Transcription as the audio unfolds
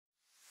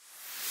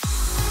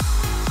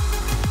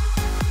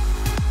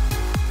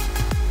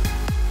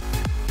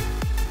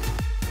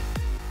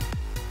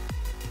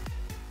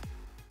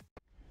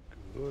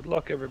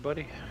luck,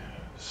 everybody.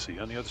 See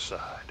you on the other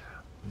side.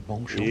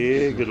 Bonjour.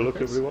 Yeah, good luck,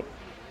 everyone.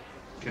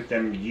 Get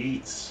them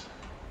yeets.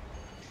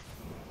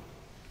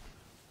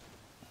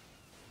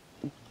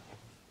 The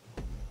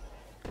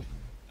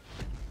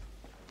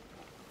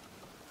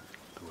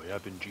way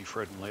I've been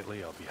G-Fredding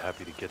lately, I'll be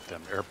happy to get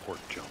them airport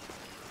jump.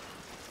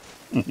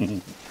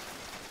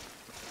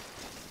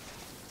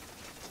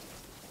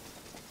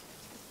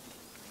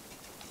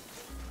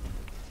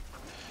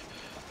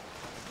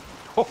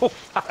 Oh,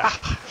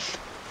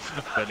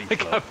 I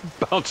think I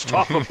bounced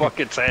off a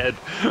bucket's head.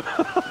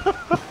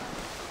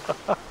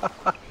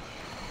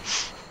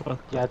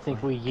 Yeah, I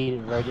think we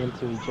yeeted right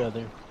into each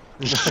other.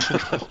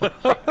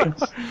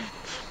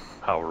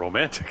 How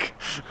romantic.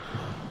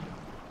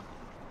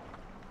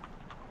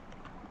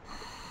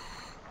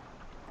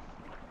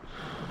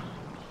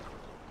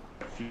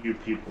 A few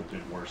people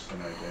did worse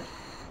than I did.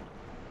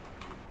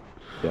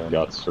 Yeah,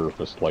 got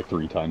surfaced like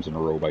 3 times in a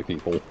row by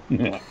people.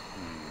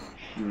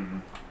 Mm-hmm.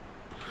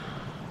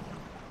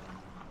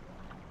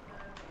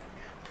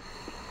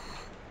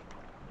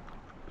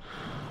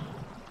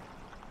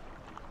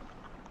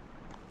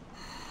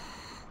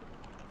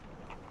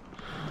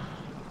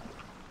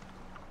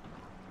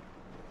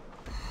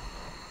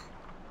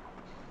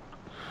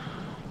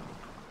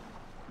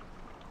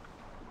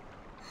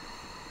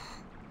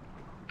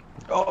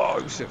 Oh,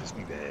 you surfaced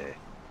me there.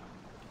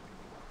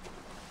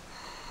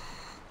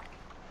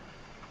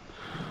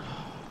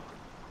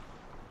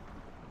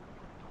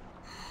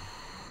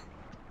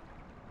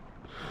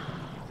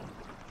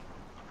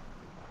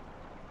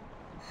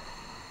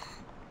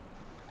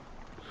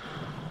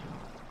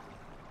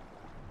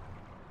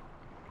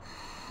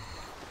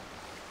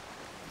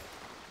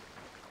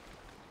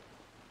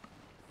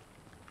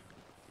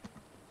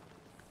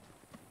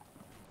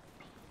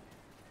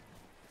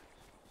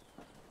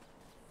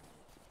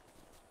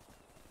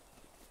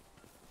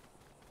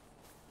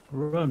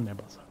 Run,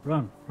 Nebasa.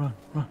 Run, run,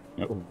 run.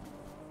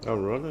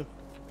 I'm running.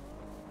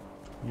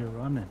 You're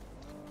running.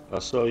 I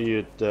saw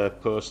you'd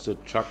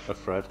posted Tractor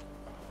Fred,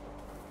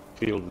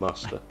 Field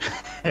Master.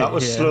 That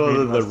was Yeah, slower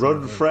than the Field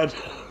run, Master. Fred.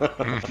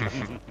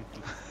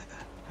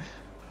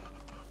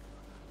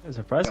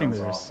 Surprisingly,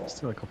 Sounds there's awful.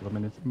 still a couple of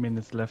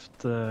minutes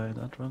left in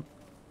that run.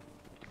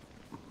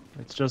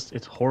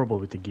 It's horrible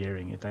with the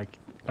gearing. It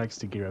likes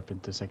to gear up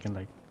into second,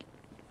 like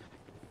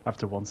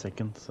after 1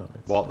 second. So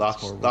it's, Well,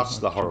 it's horrible. that's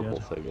the Like, horrible yeah.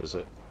 thing, is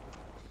it?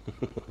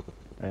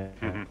 Where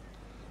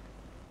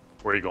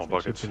are you going,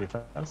 It's actually Buckets? pretty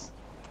fast.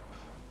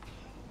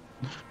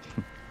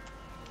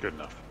 Good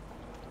enough.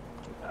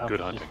 I Good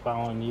was hunting. just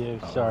following you.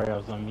 Sorry, I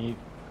was on mute.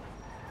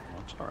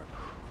 That's alright.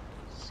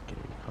 Scary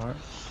car.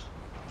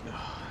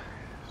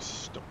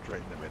 Stopped right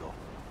in the middle.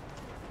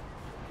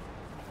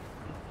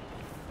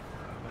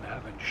 I've been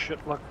having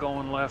shit luck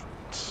going left,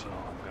 so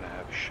I'm gonna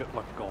have shit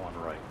luck going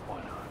right. Why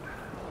not?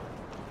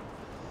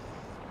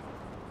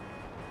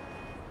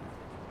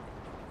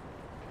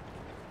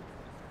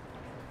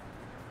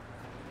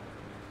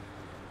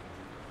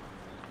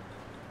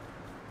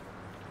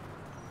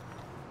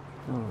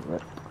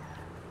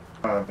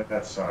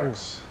 That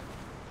sucks.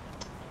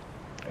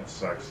 That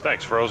sucks.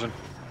 Thanks, Frozen.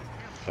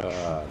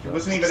 It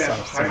wasn't even at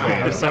the highway.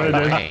 I'm sorry,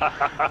 dude.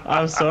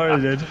 I'm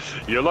sorry, dude.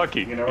 You're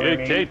lucky. You know what I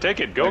mean? Okay, take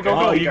it. Go, Like, go,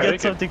 Oh, go. you got get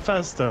it. something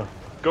fast though.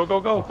 Go,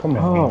 go, go. Come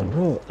on.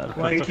 Oh, That I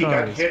white think he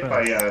car got is hit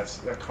by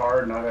fast. a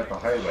car not at the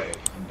highway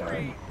and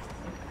died.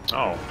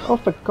 Oh, oh,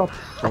 for God's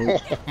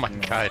sake. Oh my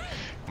god,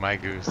 my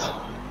goose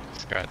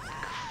just got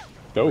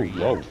Oh,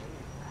 whoa.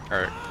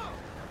 hurt.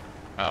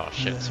 Oh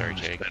shit, sorry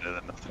Jake. better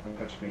than nothing. Don't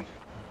touch me.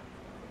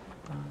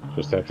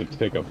 Just have to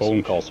take a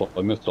phone call, so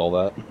I missed all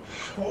that.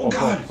 Oh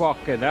god!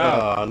 Fucking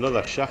hell.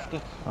 Another shafter.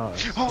 Oh,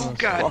 it's Oh so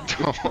god,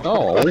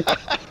 No.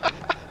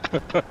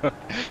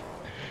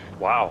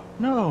 Wow.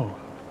 No.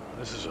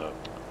 This is a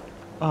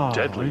Oh,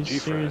 Deadly are you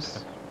G-Fred.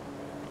 serious?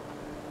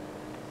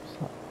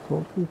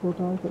 12 people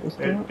died at the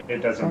start? It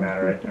doesn't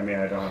matter. I mean,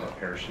 I don't have a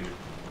parachute.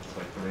 It's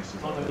like the race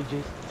is Oh, over. he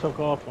just took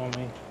off on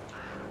me.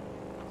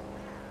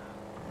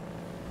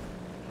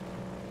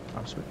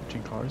 I'm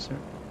switching cars here.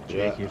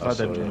 Jake, if I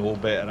didn't know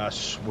better, I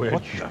swear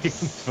What you the aimed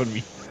for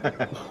me.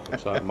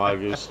 It's like my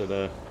goose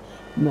today.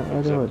 No,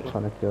 I don't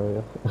trying to kill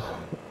you.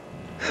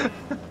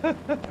 I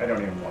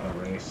don't even want to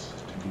race,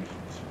 to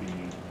be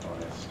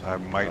honest. I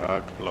might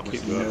not block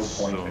keep There's no this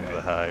point on in the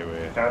it.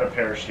 highway. Without a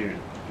parachute,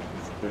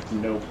 there's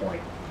no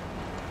point.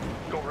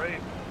 go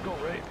right. Go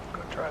right.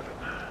 Go drive it.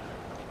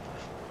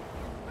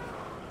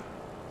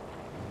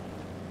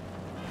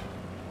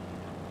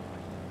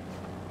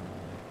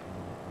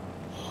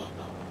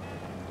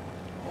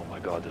 Oh my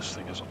god, this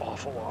thing is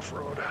awful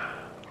off-road.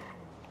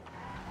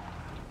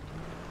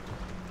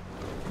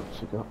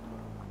 What you got?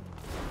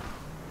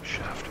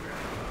 Shafter.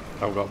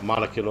 I've got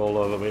mannequin all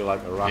over me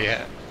like a rat.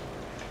 yeah.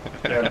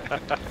 Yeah.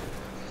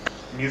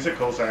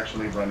 Musical's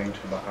actually running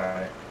to the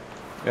high.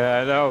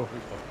 Yeah, I know.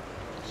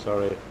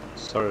 Sorry,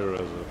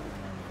 Rosa.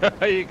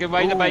 You can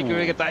ride the bike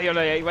and get that on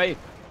the highway.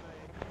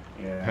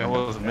 Yeah. It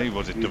wasn't me,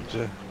 was it, You-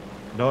 Dubter?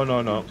 No,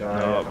 no, no. You died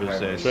No, at it the was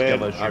highway.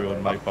 skill issue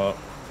on my I part.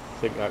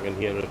 think I can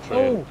hear a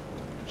train.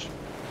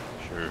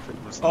 sure if it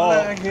was Oh,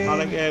 lagging.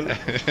 not again.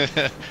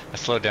 I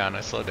slowed down.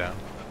 I slowed down.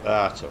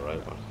 That's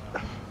alright, man.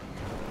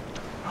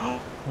 Oh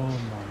my god.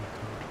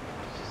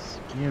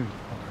 Scary.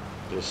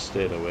 Just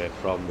stayed away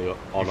from the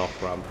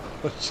on-off ramp.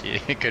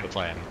 Yeah, good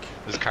plan.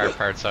 There's car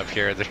parts up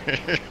here.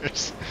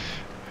 There's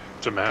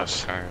It's a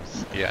mess.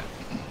 cars. Yeah.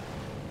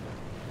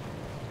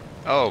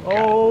 Oh god.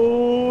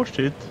 Oh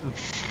shit.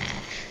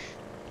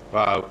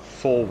 Wow,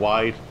 full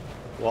wide.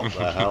 What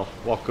the hell?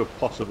 What could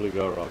possibly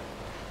go wrong?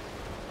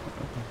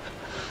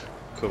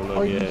 Coming Are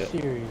on you your,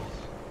 serious?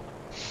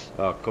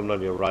 coming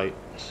on your right,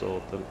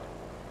 sort of.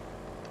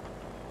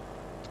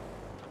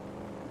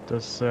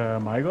 Does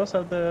Mygos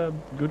have the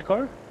good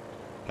car?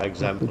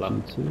 Exemplar.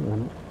 G2,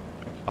 isn't it?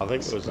 I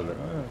think it was an. Oh,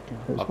 okay.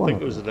 It was I one think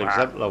of it was them. an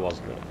exemplar,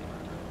 wasn't it?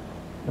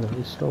 And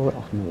he stole it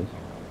off me.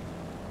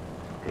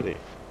 Really?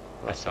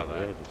 I saw that.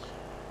 outrageous.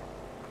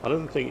 I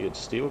don't think you'd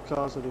steal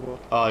cars anymore.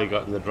 Oh, you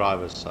got in the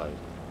driver's side.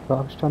 But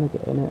I was trying to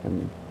get in it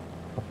and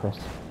I pressed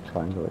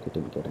triangle, it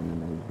didn't get in,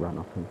 and then he ran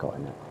up and got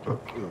in it.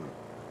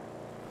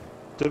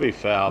 To be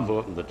fair, I've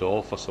opened the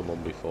door for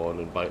someone before and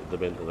invited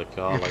them into the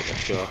car like a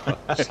chauffeur.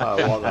 It's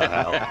like, what the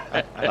hell?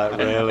 Like,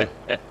 really?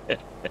 I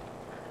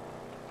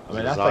mean,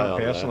 I There's Zion think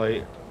there.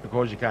 personally,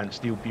 because you can't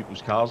steal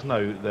people's cars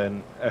now,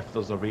 then if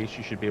there's a race,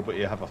 you should be able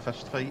to have a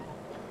fist fight.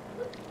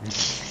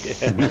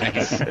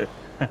 Yeah.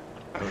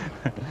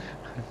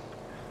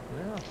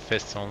 Yeah,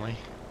 fists only.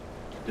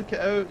 Look it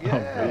out,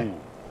 yeah. Ooh.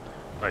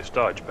 Nice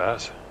dodge,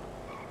 Bass.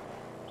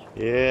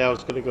 Yeah, I was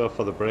going to go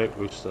for the brake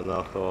boost and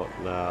I thought,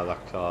 nah,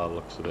 that car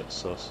looks a bit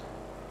sus.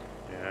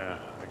 Yeah,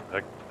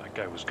 that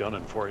guy was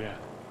gunning for you.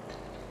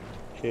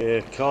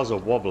 Yeah, cars are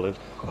wobbling.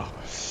 Oh,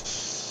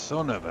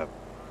 son of a...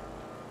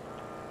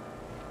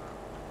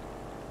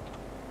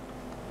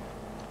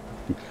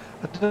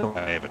 I don't know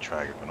why I ever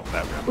try going up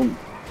that ramp.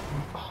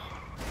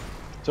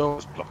 It's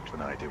always blocked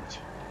when I do it.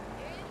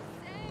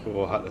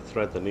 Oh, I had to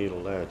thread the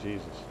needle there,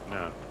 Jesus.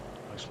 Yeah,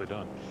 nicely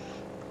done.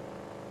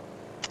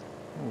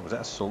 Oh, was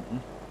that a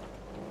Sultan?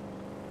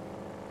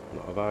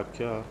 Not a bad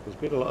car. There's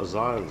been a lot of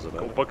Zions Go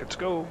about it. buckets,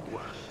 go!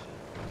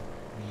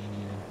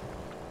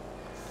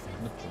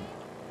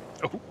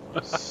 Oh,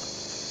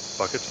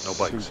 buckets, no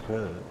bikes.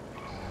 Superb.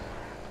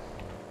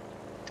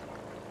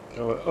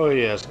 Oh,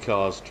 yes,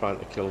 cars trying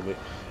to kill me.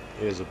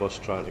 Here's a bus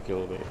trying to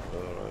kill me.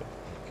 Alright,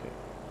 okay.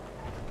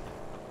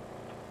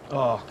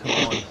 Oh, come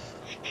on.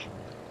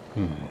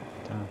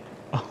 Damn.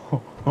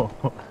 Oh,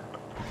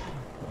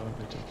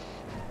 good job.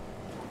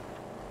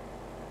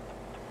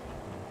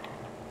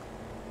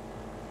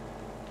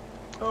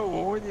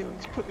 Oh, what you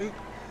put it?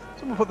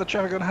 Someone put the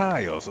traffic on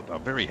high or something.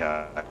 Very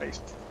high.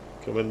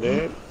 Coming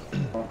down.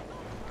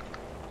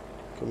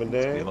 Coming Be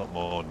a down. lot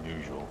more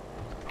unusual.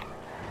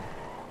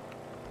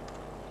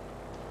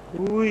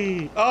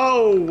 Whee!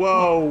 Oh,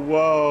 whoa,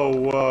 whoa,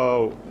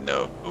 whoa.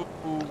 No.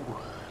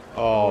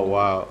 Oh,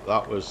 wow.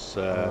 That was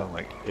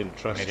like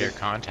interesting. Made air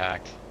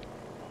contact.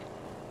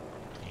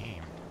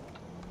 Damn.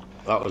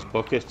 That was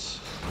buckets.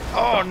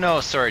 Oh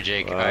no, sorry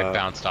Jake. I Uh,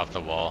 bounced off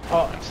the wall.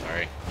 Oh. I'm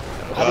sorry.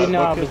 I didn't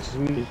know I buckets.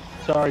 was muted.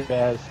 Sorry,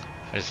 Baz.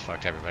 I just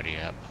fucked everybody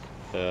up.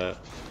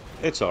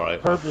 It's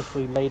alright.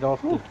 Purposely laid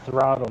off the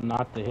throttle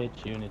not to hit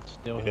you, and it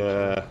still hit you.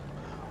 Yeah.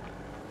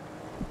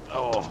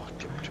 Oh,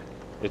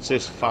 It's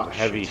this fat,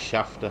 heavy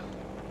shafter.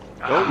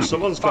 Oh,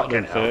 someone's got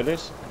an fucking hell.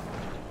 Infernus.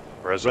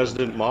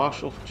 Resident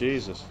Marshal.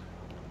 Jesus.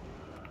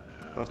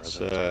 That's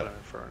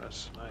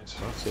furnace. Nice.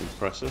 that's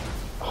impressive.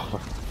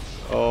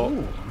 Oh,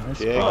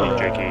 Nice yeah. car.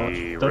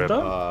 Jakey, Dun rip.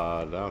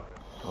 dun. no.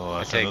 Oh, I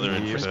that's take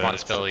another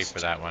responsibility for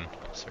that one.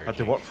 Sorry, Had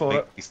to Jake. work for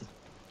it.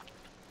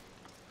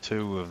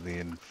 Two of the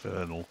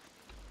infernal.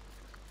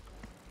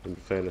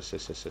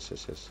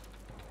 Infernus.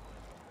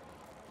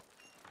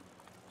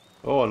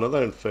 Oh,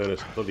 another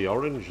Infernus. Bloody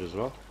orange as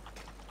well.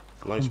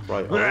 Nice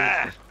bright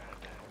orange.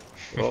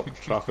 Oh,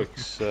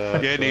 traffic's. Yeah,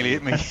 nearly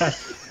hit me.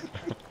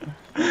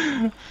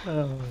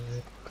 Oh,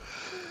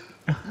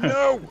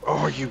 No!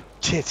 Oh, you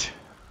tit!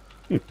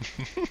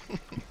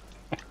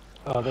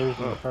 Oh, there's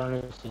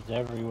furnaces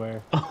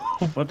everywhere.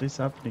 what is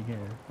happening here?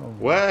 Oh,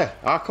 Where?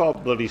 I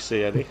can't bloody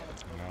see any.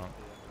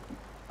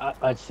 No.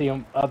 I see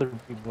them, other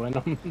people in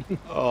them.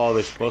 Oh,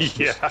 this bus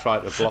just Yeah.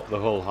 tried to block the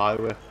whole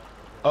highway.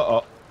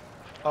 Oh,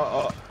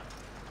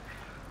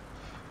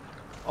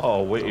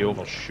 wait, you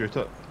overshoot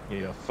it.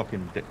 You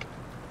fucking dick.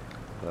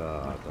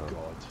 Ah, no.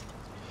 God.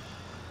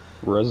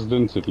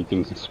 Residents, if you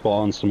can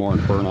spawn some more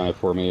Inferni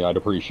for me, I'd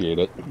appreciate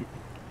it.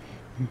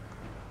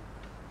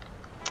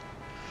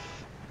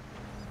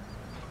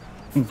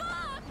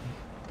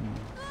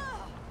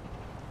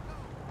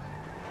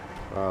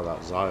 Ah,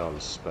 that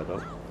Zion's sped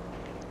up.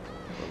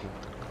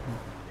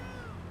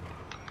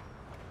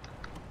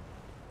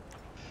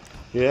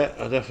 Yeah,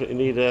 I definitely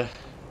need a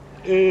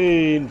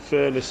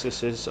Infernus.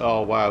 This is.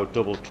 Oh wow,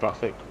 double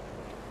traffic.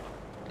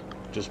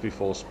 Just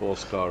before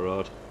Sports Car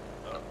Road.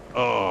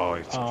 Oh,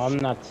 it's Oh, I'm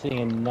not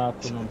seeing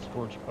nothing on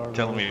sports car.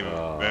 telling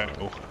Road. me about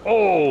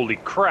Holy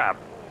crap!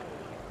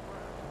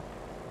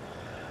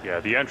 Yeah,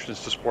 the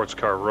entrance to Sports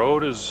Car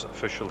Road is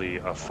officially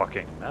a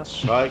fucking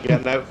mess. Right,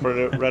 getting out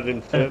for a red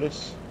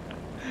Infernus.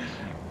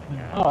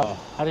 Oh,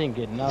 I didn't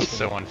get nothing.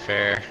 So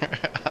unfair.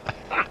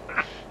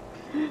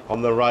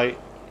 On the right,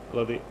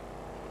 bloody.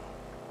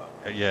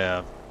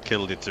 Yeah,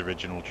 killed its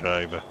original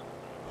driver.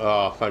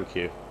 Oh, thank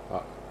you.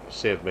 That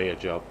saved me a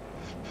job.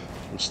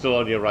 I'm still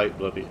on your right,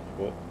 bloody.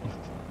 What?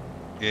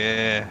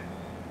 Yeah.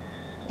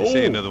 You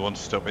see another one,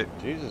 stop it.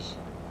 Jesus.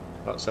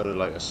 That sounded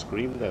like a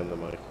scream down the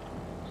mic.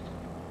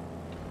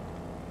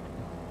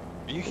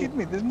 Are you kidding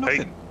me? There's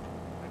nothing.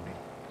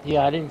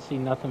 Yeah, I didn't see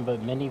nothing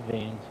but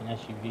minivans and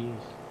SUVs.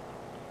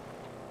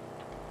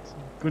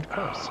 Good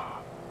cars.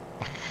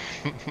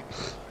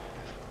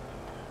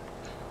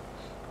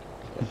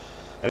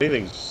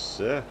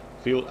 Anything's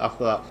field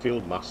after that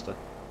field master.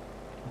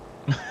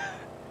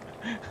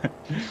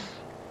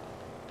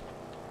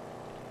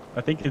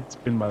 I think it's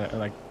been my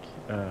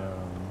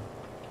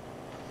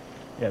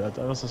yeah, that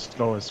was the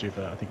slowest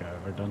reaper I think I've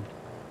ever done.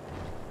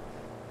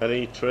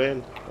 Any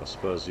train? I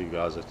suppose you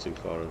guys are too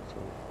far in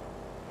front.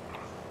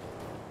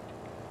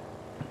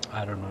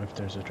 I don't know if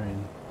there's a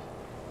train.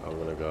 I'm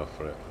gonna go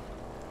for it.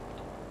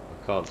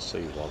 I can't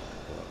see one.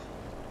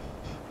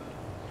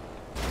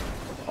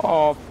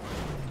 Oh,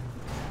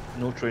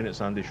 no train at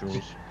Sandy Shores.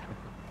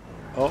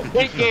 Oh,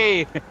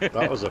 Mickey!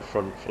 that was a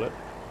front flip.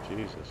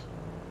 Jesus.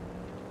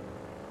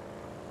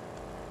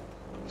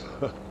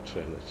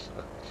 Train is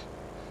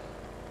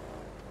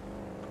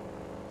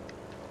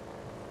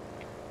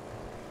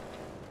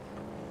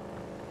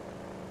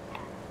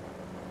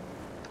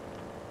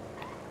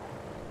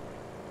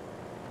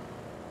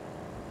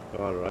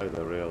all right,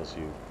 the rails,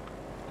 you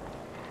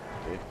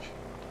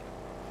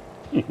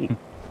bitch.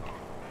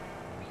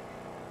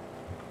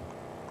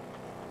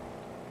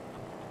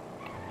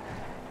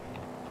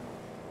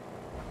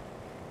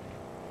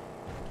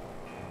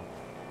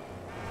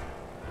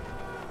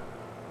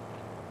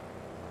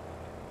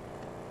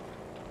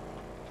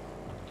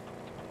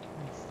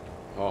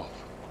 Oh,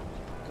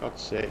 for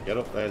God's sake, get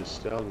up there and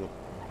stay on them.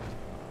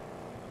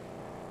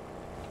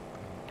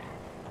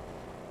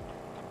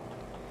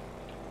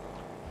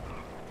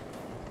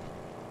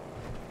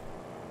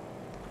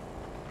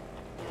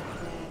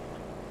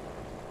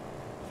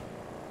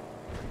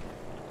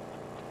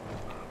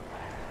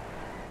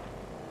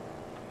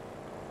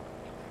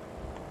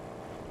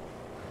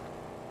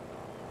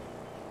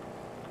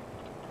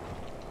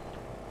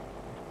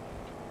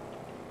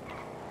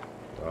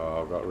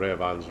 Oh, I've got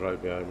Ray-Bans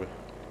right behind me.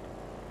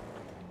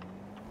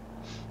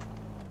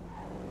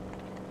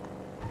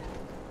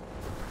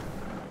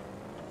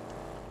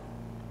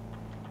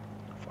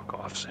 Fuck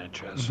off,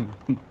 Sanchez.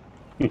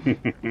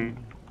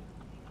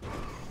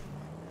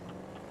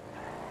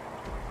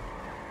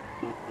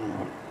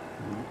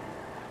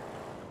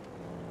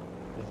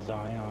 The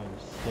Zion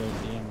is so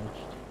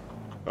damaged.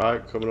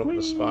 Right, coming up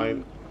the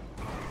spine.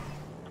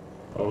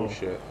 Oh Oh.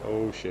 shit,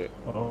 oh shit.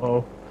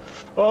 Oh.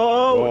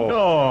 Oh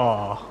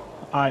Oh.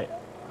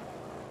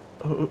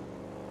 no!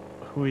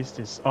 Who is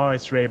this? Oh,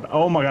 it's Ray.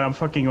 Oh my god, I'm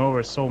fucking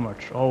over so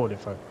much. Holy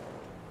fuck.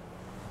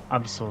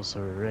 I'm so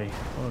sorry, Ray.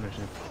 Holy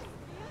shit.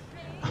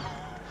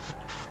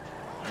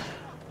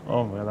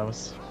 Oh my god, that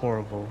was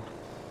horrible.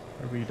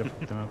 I really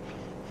fucked him up.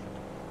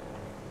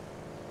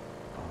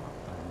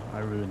 Oh, I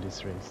ruined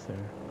this race there.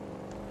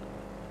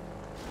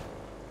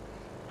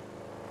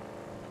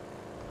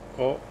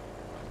 Oh.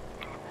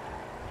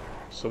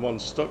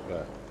 Someone's stuck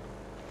there.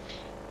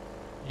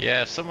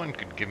 Yeah, if someone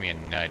could give me a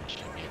nudge,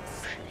 I'd be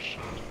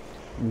appreciated.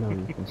 No,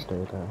 you can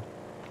stay there.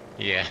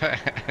 Yeah.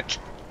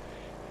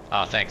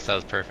 Oh, thanks. That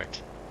was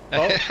perfect.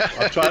 Oh,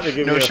 I tried to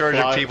give no you a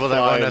shortage of people that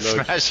want to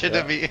nudge. smash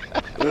into me.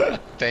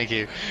 Thank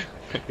you.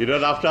 You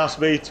don't have to ask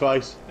me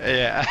twice.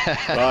 Yeah.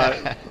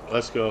 Right,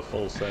 let's go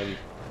full send.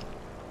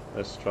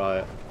 Let's try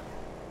it.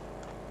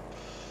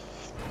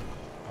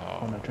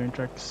 On the train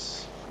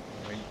tracks.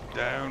 Way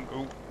down.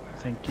 Oh,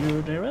 Thank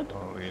you, David.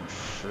 oh, the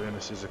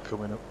furnaces are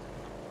coming up.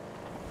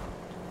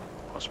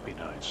 Must be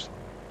nice.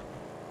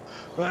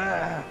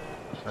 Ah,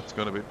 that's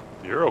gonna be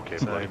You're okay,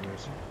 buddy.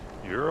 sideways.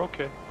 You're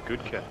okay.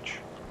 Good catch.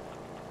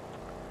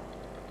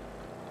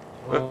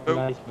 Oh,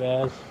 nice,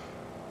 Baz.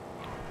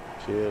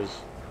 Cheers.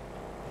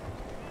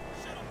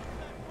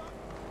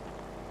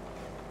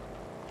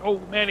 Oh,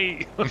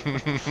 Manny! Oh,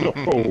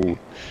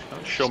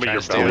 Show me Trying your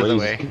to stay out of belly. the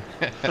way.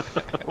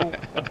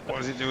 Oh, why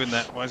is it doing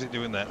that? Why is it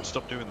doing that?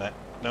 Stop doing that.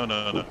 No,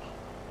 no, no.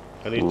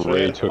 Any Ray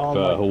train? took Oh the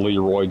my-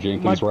 Leroy My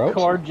Jenkins route.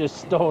 car just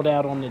stalled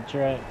out on the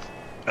tracks.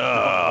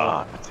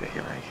 Ah, take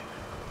it, mate.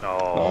 Oh,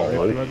 Oh,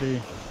 buddy.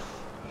 Bloody.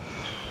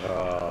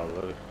 Oh,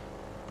 really?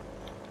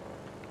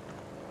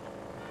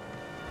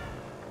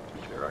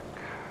 Derek.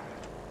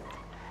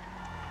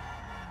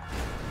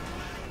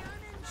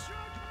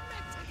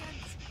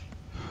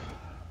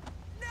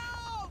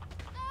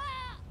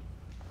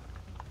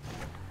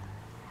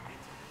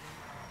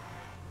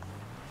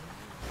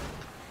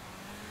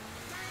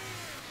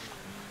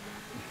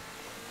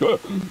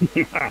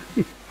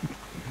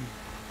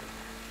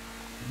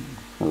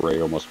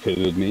 Ray almost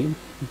pitted me.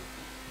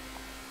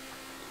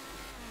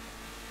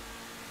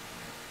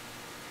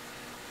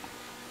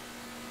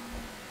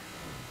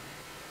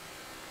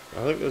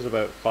 I think there's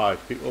about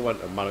 5 people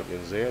went to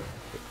Mannequin's Aid.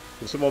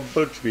 Can someone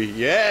budge me?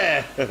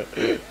 Yeah!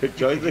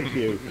 Join the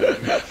queue.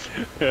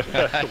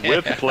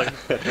 With play.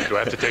 Do I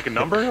have to take a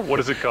number? What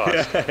does it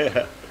cost?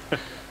 Yeah.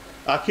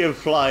 I came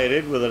flying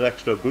in with an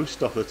extra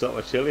boost off the top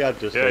of Chili. I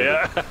just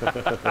Yeah.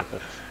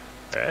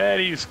 And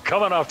he's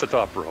coming off the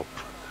top rope.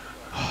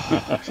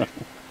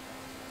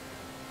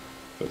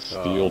 The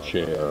steel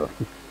chair.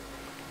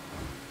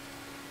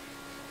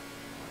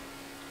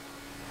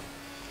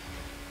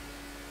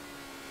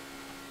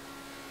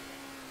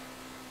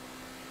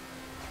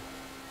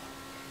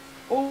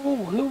 Oh,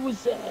 who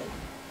was that?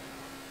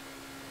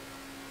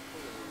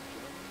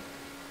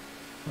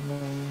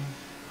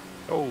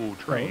 Oh,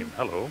 train.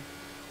 Hello.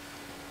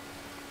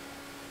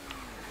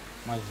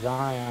 My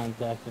Zion's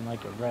acting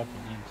like a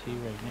refugee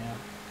right now.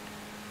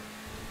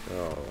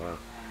 Oh, wow.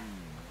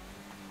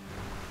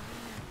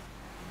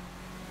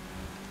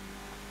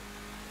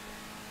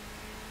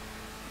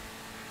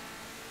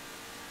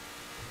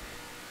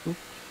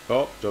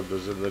 Oh, jumped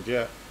us in the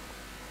jet.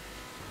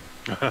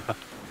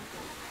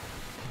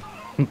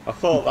 I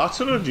thought that's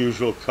an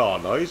unusual car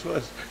noise.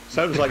 It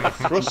sounds like a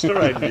thruster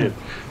engine.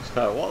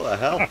 So what the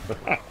hell?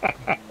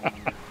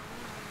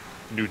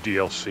 New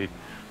DLC.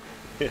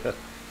 Yeah.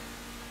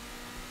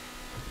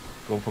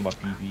 Going for my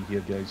PB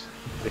here, guys.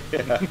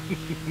 Yeah.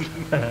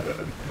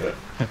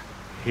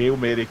 Hail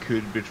Mary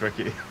could be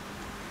tricky.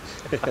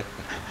 Let's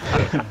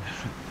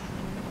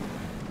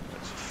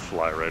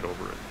fly right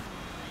over it.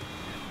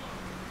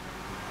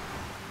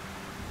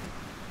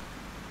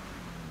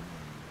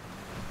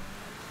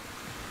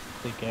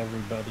 I think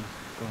everybody's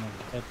gonna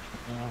catch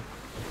now.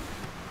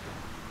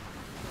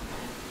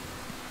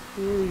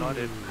 Not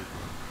it.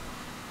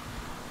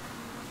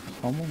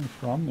 Someone's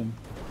running.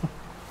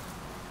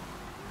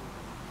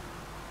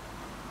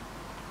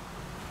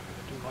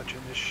 Too much in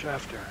this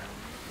shafter.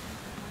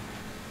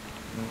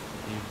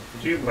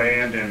 Do you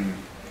land in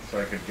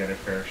so I could get a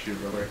parachute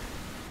really?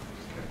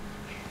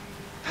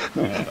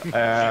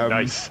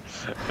 Nice.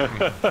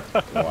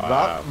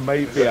 That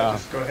might be a...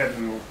 Just go ahead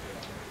and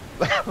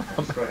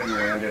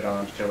land it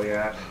on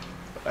Chiliad.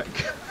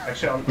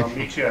 Actually, I'll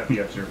meet you at the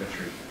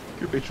observatory.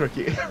 Could be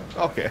tricky.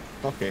 Okay.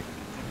 I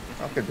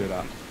can do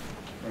that.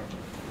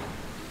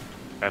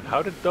 And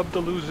how did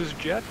Dubda lose his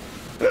jet?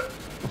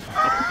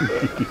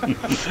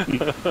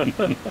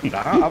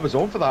 Nah, I was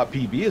on for that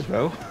PB as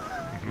well.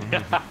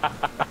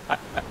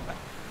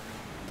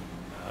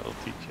 That'll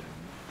teach you.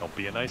 Don't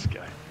be a nice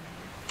guy.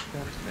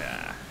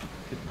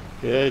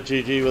 Yeah,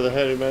 GG with the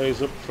Harry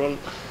Marys up front.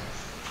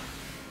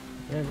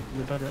 Yeah,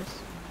 the bad race.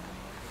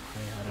 I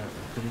had a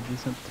pretty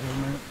decent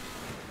helmet.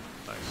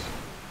 Nice.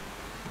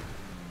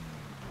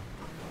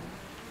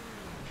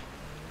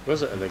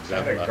 Was it an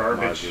example Had a of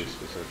garbage.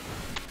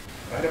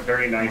 I had a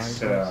very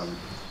nice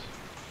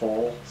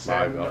full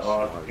send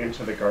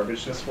into the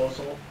garbage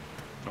disposal,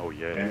 Oh,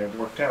 yeah. and it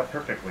worked out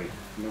perfectly.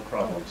 No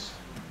problems.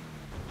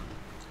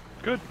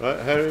 Good. Right,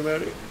 Harry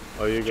Mary,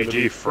 are you going to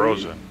be GG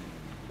Frozen.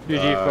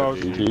 GG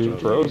Frozen. GG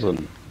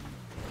Frozen.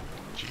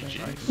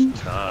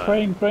 Nice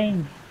time.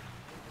 Crane.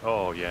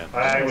 Oh, yeah.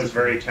 I was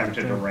very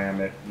tempted to ram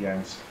it,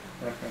 Jens.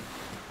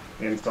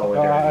 In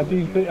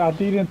solidarity. I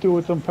didn't do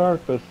it on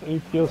purpose.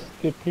 It just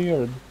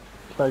appeared.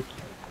 It's like,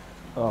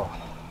 oh.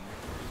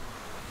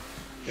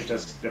 It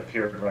just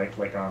appeared right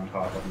like on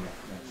top of me.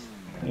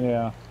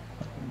 Yeah.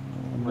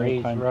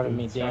 Ray's running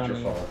me It's not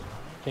down. your fault.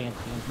 Fancy.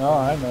 No,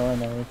 I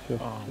know. It's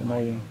just Oh,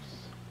 annoying.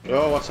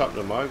 Oh, what's happened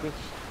to Marcus?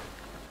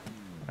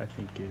 I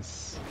think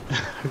is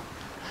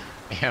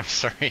Yeah, I'm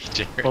sorry,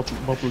 Jared.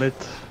 bottle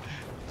it.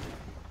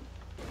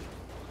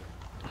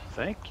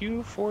 Thank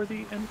you for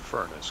the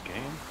Infernus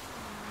game.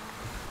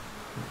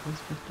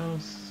 What's with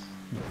those?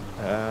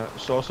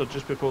 Saucer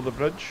just before the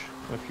bridge,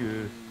 if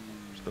you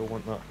still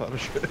want that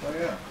parachute. Oh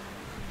yeah.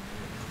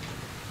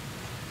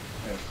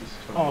 Yeah, it's just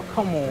Oh, totally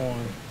come nice.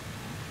 on.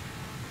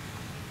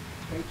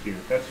 Thank you.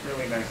 That's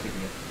really nice of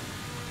you.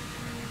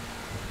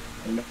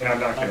 I'm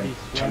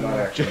not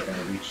actually going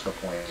to reach the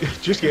point.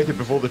 Just get it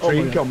before the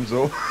train comes,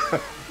 though.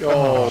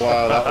 Oh,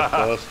 wow,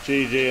 that was close.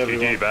 GG,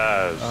 everyone. GG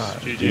Baz.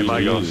 GG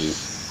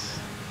Mygos.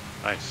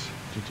 Nice.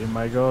 GG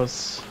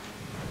Mygos.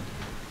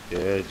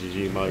 Yeah,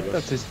 GG, Mygos.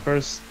 That's his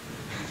first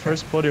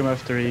podium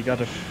after he got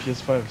a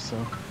PS5, so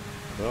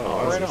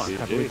Oh, right that's on.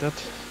 happy with GG.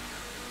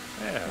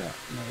 that. Yeah.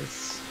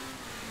 Nice.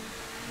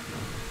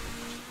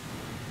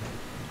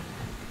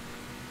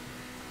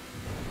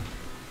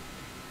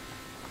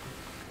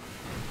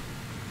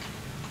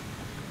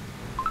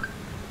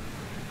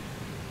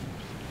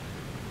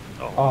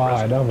 Oh,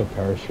 I don't have a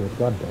parachute.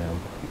 God damn.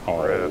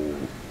 Rip.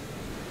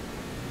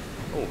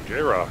 Oh,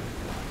 J-Rock.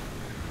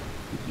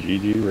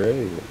 GG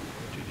Ray.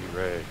 GG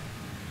Ray.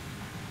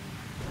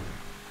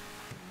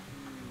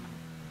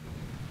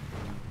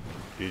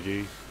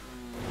 GG.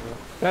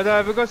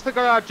 Dad, we go to the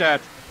garage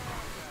yet?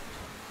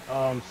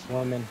 Oh, I'm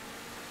swimming.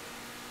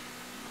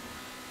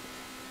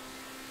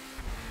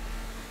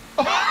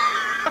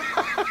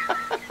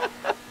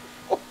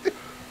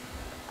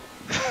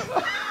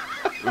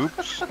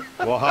 Oops.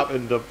 What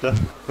happened up there?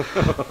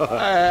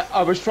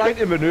 I was trying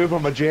to manoeuvre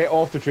my jet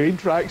off the train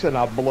tracks and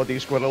a bloody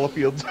squirrel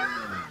appeared.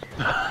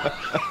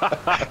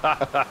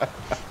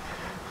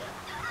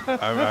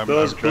 I'm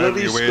Those driving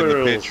bloody away in the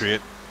squirrels.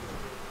 Patriot,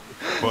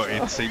 but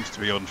it seems to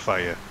be on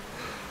fire.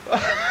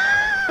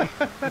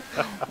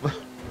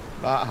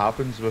 That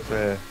happens with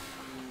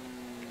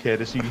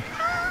kerosene.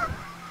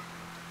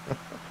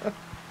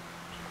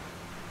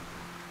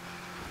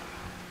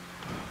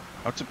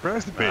 I'm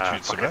surprised the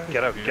Patriot fuck it. survived.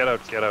 Get out, get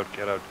out, get out,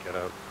 get out, get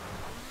out.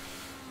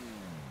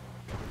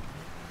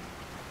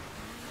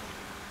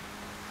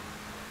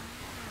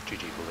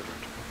 GG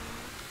belligerent.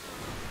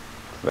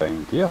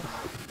 Thank you.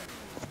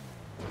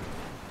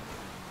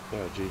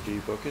 Yeah,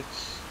 GG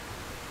buckets.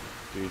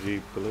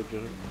 GG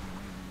belligerent.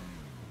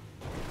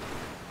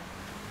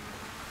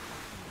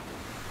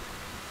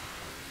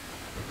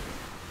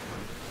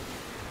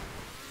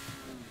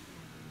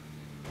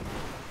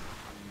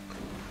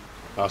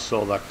 I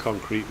saw that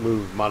concrete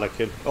move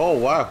mannequin. Oh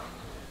wow.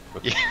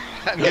 Yeah,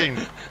 I'm getting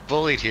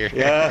bullied here.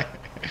 Yeah.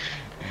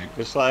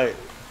 It's like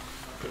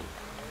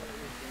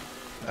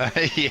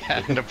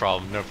yeah, no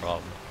problem, no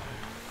problem.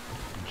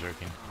 I'm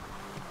joking.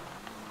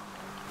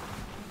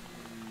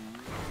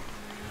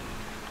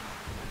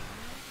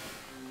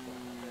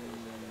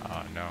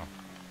 Oh no.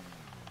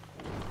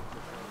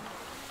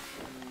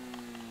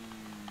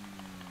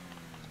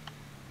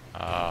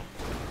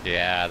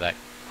 Yeah, that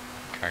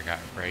car got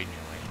right in your way.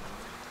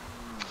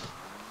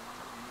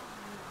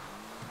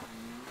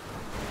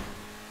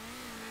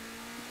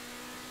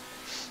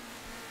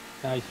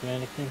 Nice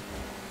mannequin.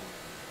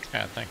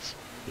 Yeah, thanks.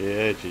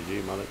 yeah,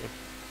 GG mannequin.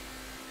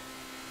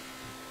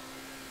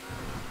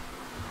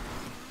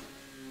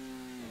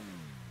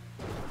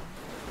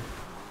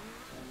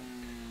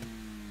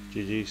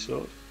 GG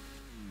sword.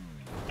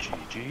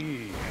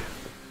 GG.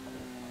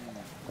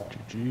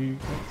 GG.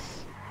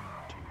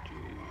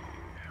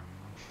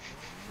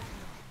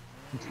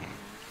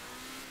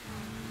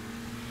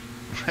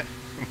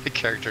 My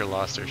character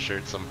lost her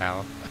shirt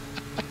somehow.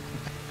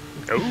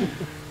 Oh.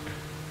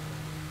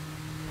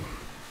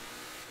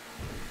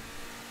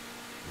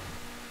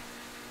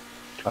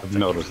 I've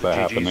noticed that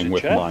GGs happening in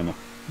with chat. mine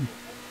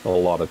a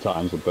lot of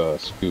times with the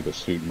scuba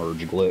suit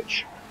merge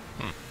glitch.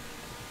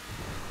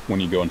 When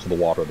you go into the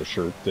water, the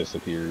shirt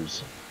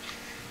disappears.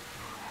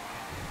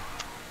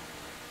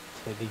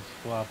 Titties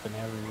flopping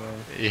everywhere.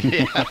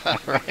 Yeah,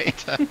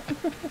 right.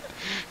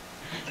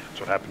 That's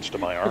what happens to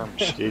my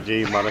arms.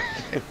 GG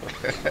mannequin.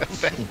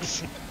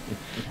 Thanks.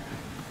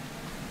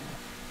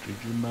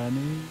 GG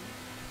money.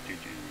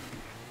 GG.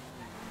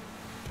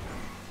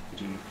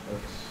 GG,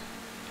 folks.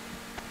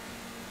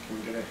 Can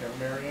we get a Hail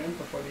Mary in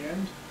before the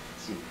end?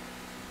 Let's see.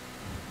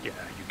 Yeah,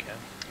 you can.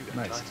 You got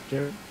Nice. time.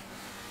 Jared.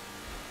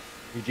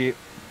 GG.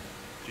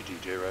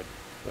 GG, J-Red.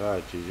 Ah,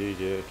 GG,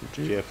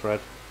 J Fred.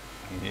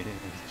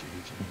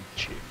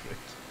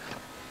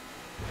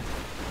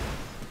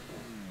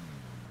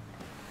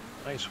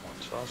 Nice one,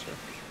 Saucer.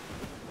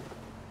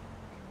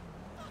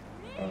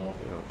 Oh,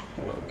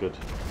 Yeah, what a good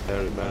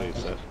Harry Mary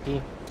set.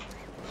 Yeah.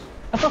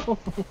 Oh,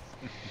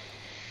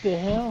 the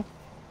hell?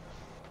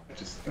 I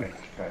just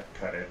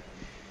cut it.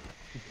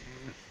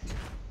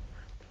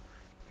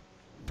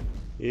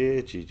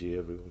 Yeah, GG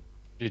everyone.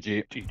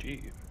 GG.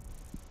 GG.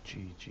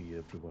 GG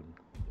everyone.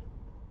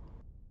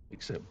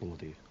 Except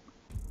Bloody.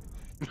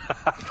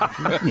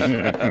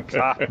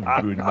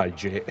 Ruined my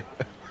jet.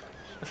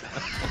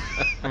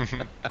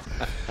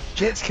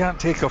 Jets can't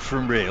take off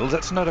from rails,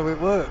 that's not how it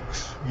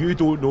works. You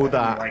don't know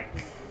that.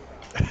 Like,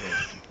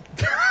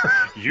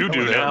 You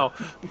do they now.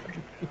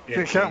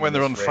 They can't when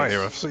they're on this fire,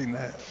 race. I've seen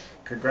that.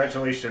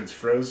 Congratulations,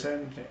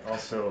 Frozen,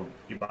 also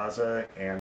Ibaza, and